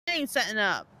ain't setting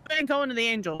up. I ain't going to the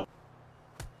Angel.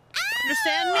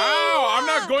 Understand me? Oh, I'm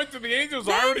not going to the Angels.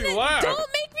 I already left. Don't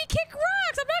make me kick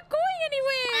rocks. I'm not going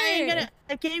anywhere.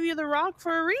 I gave you the rock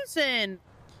for a reason.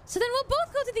 So then we'll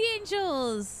both go to the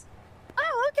Angels.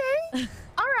 Oh, okay.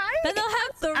 All right. Then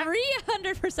they'll have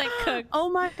 300% cooked. Oh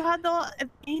my God, the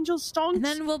Angels stonks. And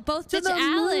then we'll both ditch the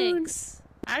Alex.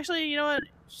 Actually, you know what?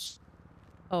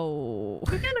 Oh.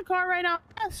 We're in a car right now.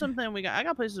 That's something we got. I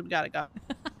got places we gotta go.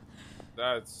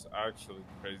 That's actually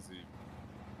crazy.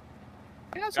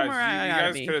 I got somewhere I you gotta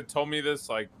guys be. could have told me this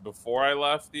like before I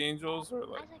left the Angels, or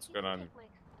like what's going on?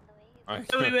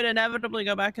 So we would inevitably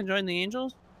go back and join the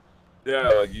Angels? Yeah,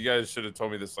 like you guys should have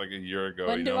told me this like a year ago.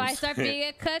 When do I start being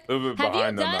a cook?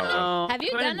 Have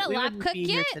you done a lap cook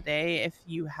yet? Today, if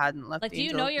you hadn't left. Like, do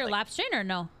you know your lap strain or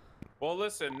no? Well,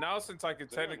 listen, now since I could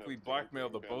technically blackmail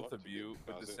the both of you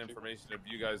with this information of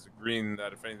you guys agreeing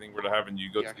that if anything were to happen,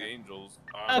 you go to the Angels.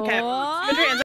 Okay.